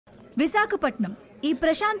విశాఖపట్నం ఈ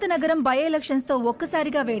ప్రశాంత నగరం బై ఎలక్షన్స్ తో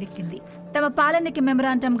ఒక్కసారిగా వేడెక్కింది. తమ పాలనకి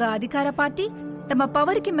మెమరాండంగా అధికార పార్టీ, తమ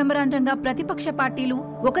పవర్ కి మెమరాండంగా ప్రతిపక్ష పార్టీలు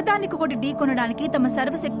ఒకదానికొకటి ఢీకొనడానికి తమ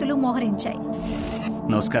సర్వశక్తులు మోహరించాయి.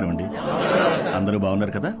 నమస్కారం అండి, అందరూ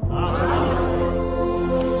బాగున్నారు కదా?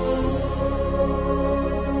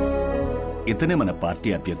 ఇతనే మన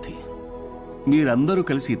పార్టీ అభ్యర్థి. మీరందరూ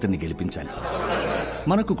కలిసి ఇతన్ని గెలిపించాలి.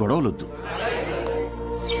 మనకు గొడవలొద్దు.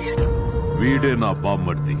 వీడే నా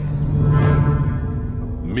బామ్మర్ది,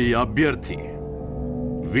 మీ అభ్యర్థి.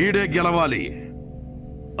 వీడే గెలవాలి,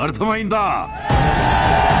 అర్థమైందా?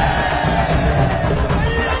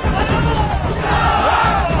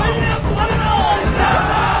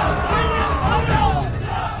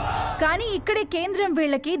 కానీ ఇక్కడే కేంద్రం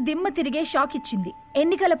వీళ్లకి దిమ్మ తిరిగే షాక్ ఇచ్చింది.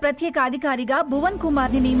 ఎన్నికల ప్రత్యేక అధికారిగా భువన్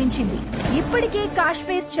కుమార్ ని నియమించింది. ఇప్పటికే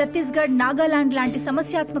కాశ్మీర్, ఛత్తీస్గఢ్, నాగాలాండ్ లాంటి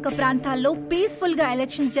సమస్యాత్మక ప్రాంతాల్లో పీస్ఫుల్ గా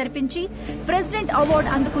ఎలక్షన్స్ జరిపించి ప్రెసిడెంట్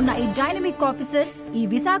అవార్డు అందుకున్న ఈ డైనమిక్ ఆఫీసర్ ఈ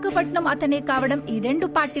విశాఖపట్నం అతనే కావడం ఈ రెండు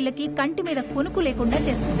పార్టీలకి కంటి మీద కునుకు లేకుండా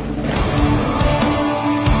చేస్తుంది.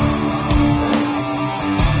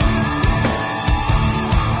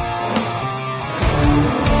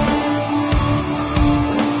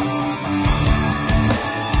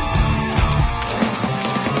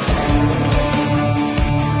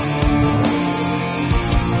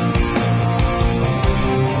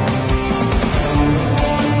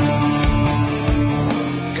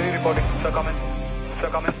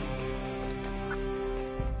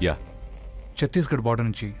 యా, ఛత్తీస్గఢ్ బార్డర్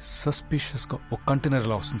నుంచి సస్పిషియస్ గా ఒక కంటైనర్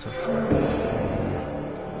ఎలా వస్తుంది సార్?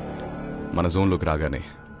 మన జోన్లోకి రాగానే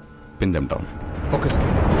pin them down. Okay sir.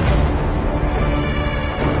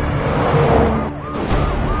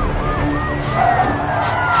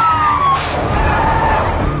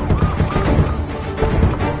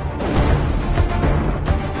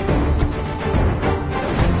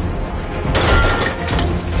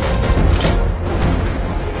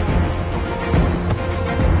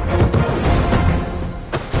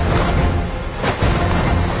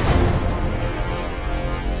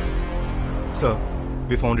 Sir,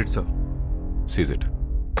 we found it, sir. Seize it.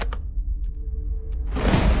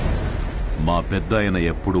 మా పెద్ద ఆయన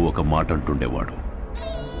ఎప్పుడు ఒక మాట అంటుండేవాడు,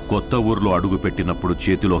 కొత్త ఊర్లో అడుగు పెట్టినప్పుడు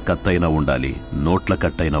చేతిలో కత్తైనా ఉండాలి, నోట్ల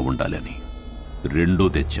కట్టైనా ఉండాలి అని. రెండూ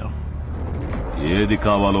తెచ్చాం. ఏది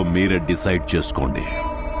కావాలో మీరే డిసైడ్ చేసుకోండి.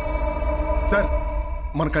 సార్,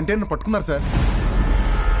 మన కంటైనర్ పట్టుకున్నారు సార్.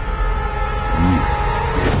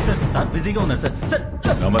 సార్ బిజీగా ఉన్నారు సార్.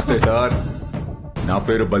 నమస్తే సార్, నా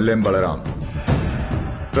పేరు బల్లెం బలరాం,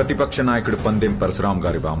 ప్రతిపక్ష నాయకుడు పందెం పరశురాం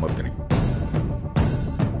గారి బామర్దిని,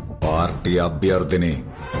 పార్టీ అభ్యర్థిని.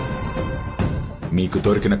 మీకు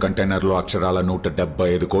దొరికిన కంటైనర్లో అక్షరాల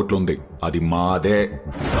 175 కోట్లుంది, అది మాదే.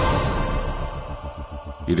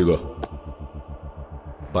 ఇదిగో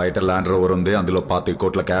బయట ల్యాండ్ రోవర్ ఉంది, అందులో 25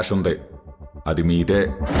 కోట్ల క్యాష్ ఉంది, అది మీదే.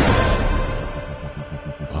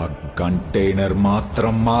 ఆ కంటైనర్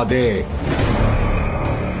మాత్రం మాదే.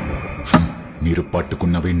 మీరు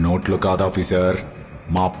పట్టుకున్నవి నోట్లు కాదు ఆఫీసర్,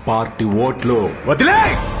 మా పార్టీ ఓట్లు. వదిలే!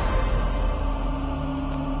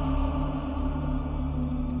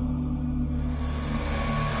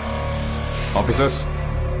 Officers,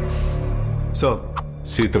 sir,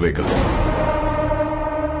 seize the vehicle.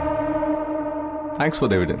 Thanks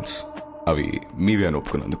for the evidence. అవి మీవే అని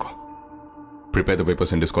ఒప్పుకున్నందుకు. Prepare the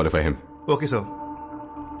papers and disqualify him. Okay sir.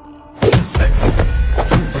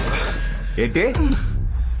 ఏంటి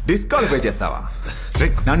డిస్క్వాలిఫై చేస్తావా?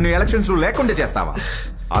 నన్ను ఎలక్షన్స్ లేకుండా చేస్తావా?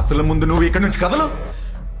 అసలు ముందు నువ్వు ఇక్కడి నుంచి కదలు.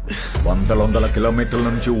 వందల కిలోమీటర్ల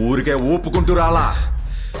నుంచి ఊరికే ఊపుకుంటూ రాలా.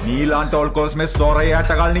 నీలాంటి వాళ్ళ కోసమే సోరయ్య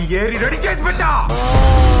ఆటగాళ్ళని ఏరి రెడీ చేసి పెట్టా.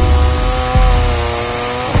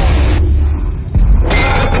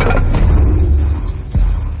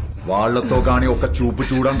 వాళ్లతో గాని ఒక చూపు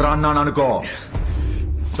చూడండి రా అన్నాను అనుకో,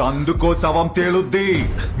 సందుకో శవం తేలుద్ది,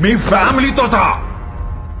 మీ ఫ్యామిలీతో సహా.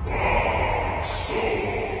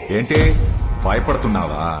 ఏంటి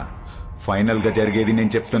భయపడుతున్నావా? ఫైనల్ గా జరిగేది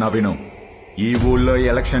నేను చెప్తున్నా విను. ఈ ఊళ్ళో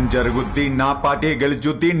ఎలక్షన్ జరుగుద్ది, నా పార్టీ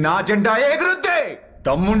గెలుచుద్ది, నా జెండా ఎగురుద్ది.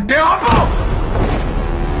 దమ్ముంటే ఆపు.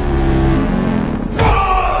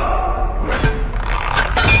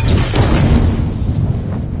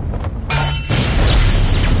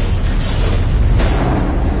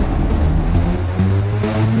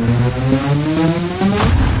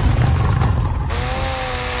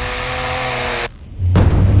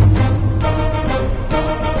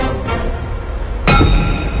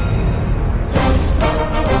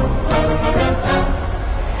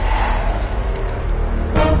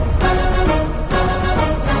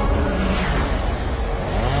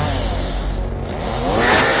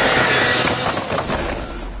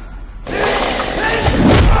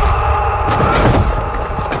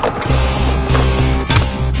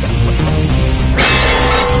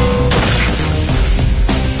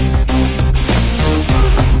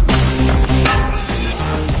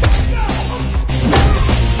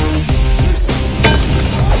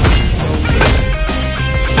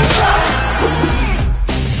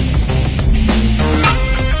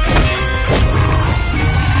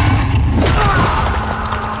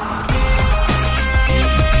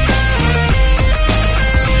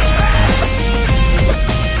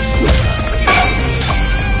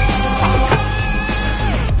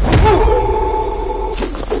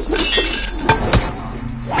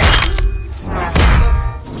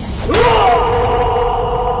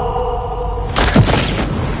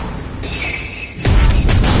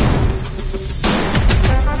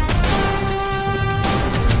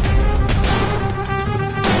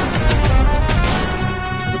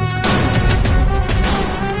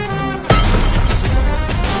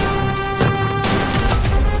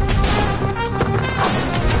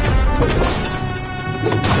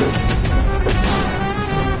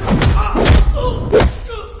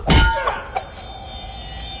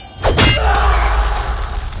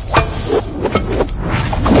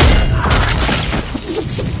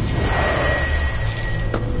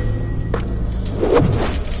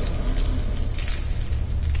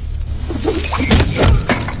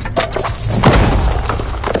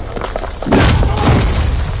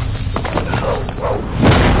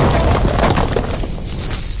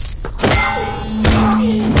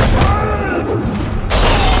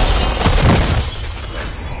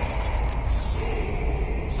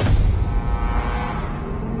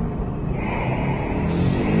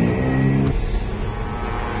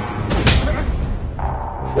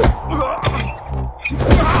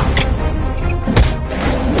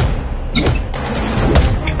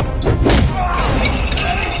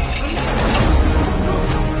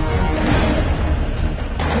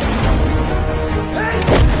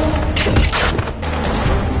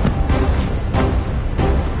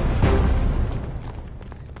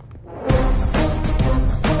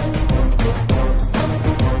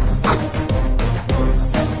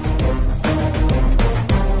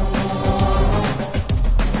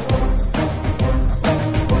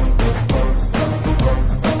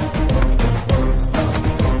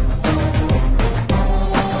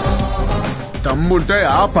 దమ్ముంటే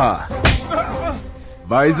ఆపా.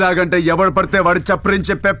 వైజాగ్ అంటే ఎవడు పడితే వాడు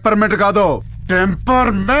చప్పరించే పెప్పర్మెంట్ కాదు,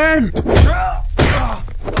 టెంపర్మెంట్.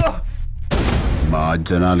 మా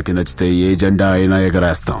జనాలకి నచ్చితే ఏ జెండా అయినా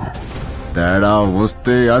ఎగరేస్తాం. తేడా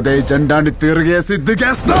వస్తే అదే జెండాని తిరిగేసి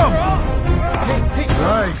దిగేస్తాం.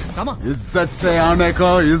 ఇజ్జత్ సే ఆనే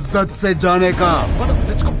కా, ఇజ్జత్ సే జానే కా.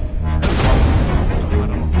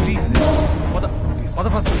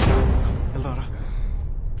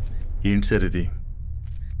 ఏంటి సార్ ఇది?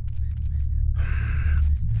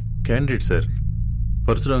 క్యాండిడేట్ సార్,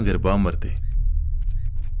 పరశురాం గారి బామ్మర్ది.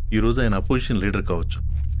 ఈరోజు ఆయన అపోజిషన్ లీడర్ కావచ్చు,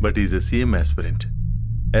 but is a CM aspirant.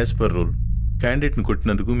 As per rule క్యాండిడేట్ని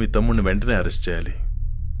కొట్టినందుకు మీ తమ్ముడిని వెంటనే అరెస్ట్ చేయాలి.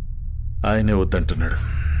 ఆయనే వద్దంటున్నాడు.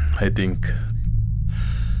 I think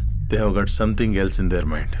they have got something else in their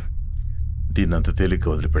mind. దీన్ని అంత తేలిక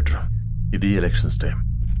వదిలిపెట్టరు. ఇది ఎలక్షన్స్ టైం,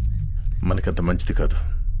 మనకంత మంచిది కాదు.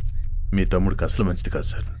 మీ తమ్ముడికి అసలు మంచిది కాదు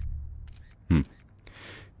సార్.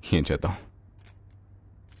 ఏం చేద్దాం?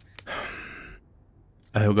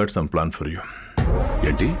 I have got some plan for you.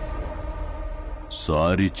 ఏంటి?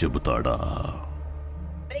 సారీ చెబుతాడా?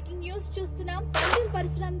 బ్రేకింగ్ న్యూస్ చూస్తున్నాం.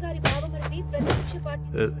 పరశురాం గారి బావమరిది ప్రతిపక్ష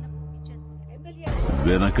పార్టీ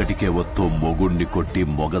వెనకటికే వత్తు మొగుణ్ణి కొట్టి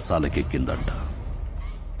మొగసాలకెక్కిందంట.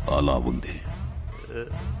 అలా ఉంది.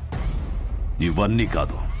 ఇవన్నీ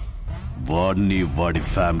కాదు, వాడిని వాడి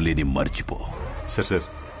ఫ్యామిలీని మర్చిపో. Sir sir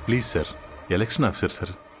please sir, election officer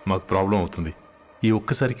sir, మాకు ప్రాబ్లం అవుతుంది. ఈ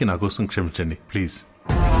ఒక్కసారికి నా కోసం క్షమించండి ప్లీజ్.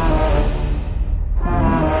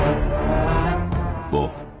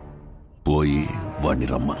 పోయి వాడిని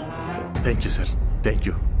రమ్మను. Thank you sir, thank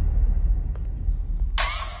you.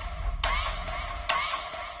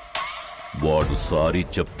 వాడు సారీ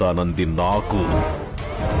చెప్తానంది నాకు,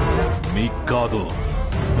 మీకు కాదు.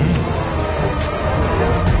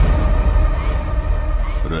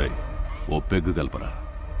 రై, ఓ పెగ్గు కలపరా.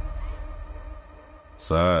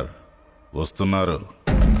 సార్ వస్తున్నారు.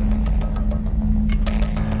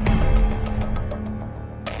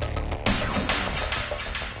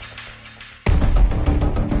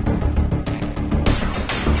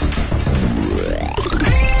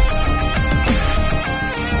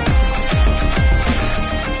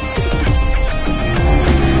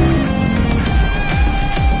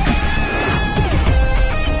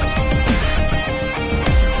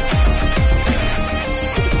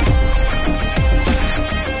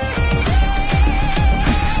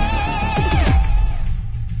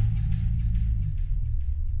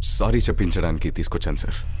 సారీ చెప్పించడానికి తీసుకొచ్చాను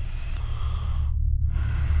సార్.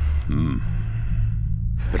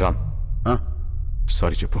 రామ్,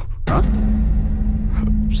 సారీ చెప్పు.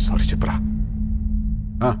 సారీ చెప్పరా.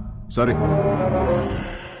 సారీ.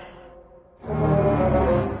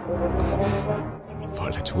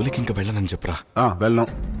 వాళ్ళ జోలికి ఇంకా వెళ్ళనని చెప్పరా.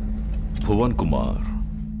 వెళ్ళాం. భువన్ కుమార్,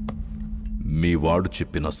 మీ వాడు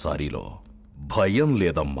చెప్పిన సారీలో భయం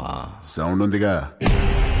లేదమ్మా. సౌండ్ ఉందిగా,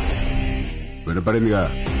 వినపడిందిగా.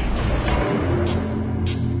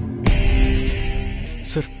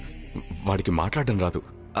 సార్, వాడికి మాట్లాడడం రాదు.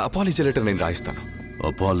 అపాలజీ లెటర్ నేను రాయిస్తాను.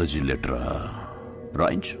 అపాలజీ లెటరా?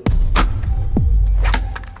 రాయించు.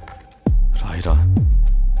 రాయిరా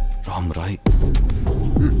రామ్, రాయ్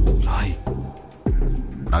రాయ్.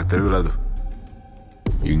 నాకు తెలుగు రాదు.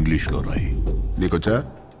 ఇంగ్లీష్లో రాయి. నీకొచ్చా?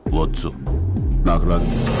 వచ్చు. నాకు రాదు.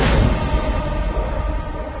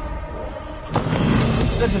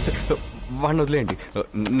 వాడిని వదిలేయండి,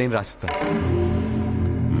 నేను రాసిస్తాను.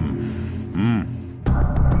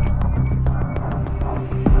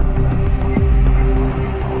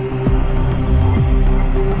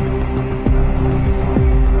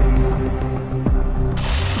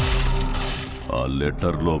 ఆ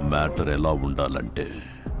లెటర్లో మ్యాటర్ ఎలా ఉండాలంటే,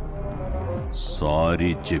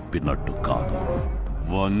 సారీ చెప్పినట్టు కాదు,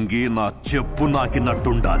 వంగి నా చెప్పు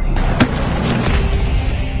నాకినట్టుండాలి.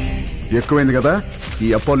 ఎక్కువైంది కదా ఈ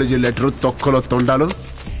అపాలజీ లెటర్, తొక్కలో తొండాలు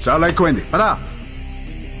చాలా ఎక్కువైంది. పదా,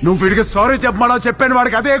 నువ్వు వీడికి సారీ చెప్పమా చెప్పాను,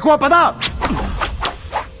 వాడికి అదే ఎక్కువ. పదా.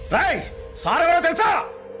 తెలుసా?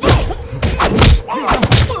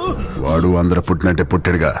 వాడు అందరూ పుట్టినట్టే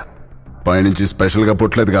పుట్టాడుగా, పైనుంచి స్పెషల్ గా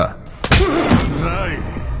పుట్టలేదుగా.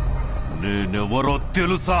 నేనెవరో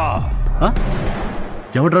తెలుసా?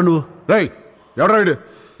 ఎవడ్రా నువ్వు? రై, ఎవడ్రా వీడు?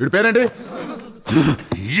 వీడి పేరేంటి?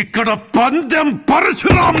 ఇక్కడ పందెం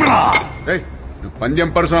పరశురామ్రా. నువ్వు పందెం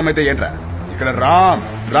పరశురామ్ అయితే ఏంట్రా? ఇక్కడ రామ్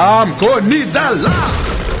రామ్ కో నిదల్లా.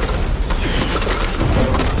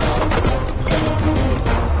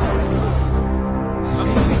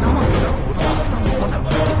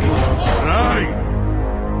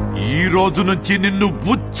 ఈ రోజు నుంచి నిన్ను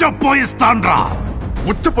ఉచ్చపోయిస్తాన్రా.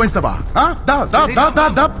 ఉచ్చపోయిస్తావా?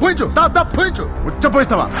 పోయించు.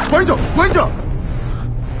 ఉచ్చపోయిస్తావా? పోయించు.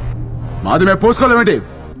 మాది మేము పోసుకోలేమేంటి?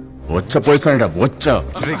 వచ్చ పోయిస్తాడ వచ్చ.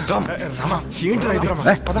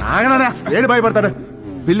 ఆగనా ఏడు భయపడతాడు?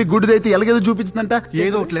 పిల్లి గుడ్డిదైతే ఎలాగేదో చూపించిందంట.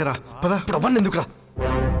 ఏదో ఒకట్లేరా పద. అవన్నీ ఎందుకురా?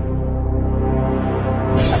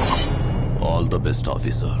 All the best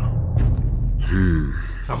officer.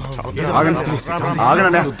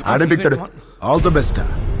 ఆగనా ఆడే బిక్తాడు. All the best.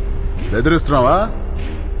 బెదిరిస్తున్నావా?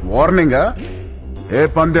 వార్నింగా? ఏ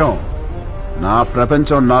పందెం? నా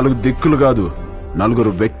ప్రపంచం 4 దిక్కులు కాదు,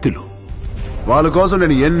 4 వ్యక్తులు. వాళ్ళ కోసం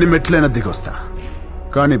నేను ఎన్ని మెట్లైనా దిగొస్తా.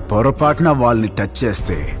 కానీ పొరపాటున వాళ్ళని టచ్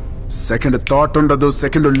చేస్తే సెకండ్ థాట్ ఉండదు,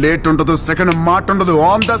 సెకండ్ లేట్ ఉండదు, సెకండ్ మాట ఉండదు.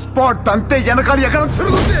 ఆన్ ద స్పాట్ అంతే. వెనకాల ఎక్కడ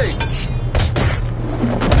తిరుగుతుంది.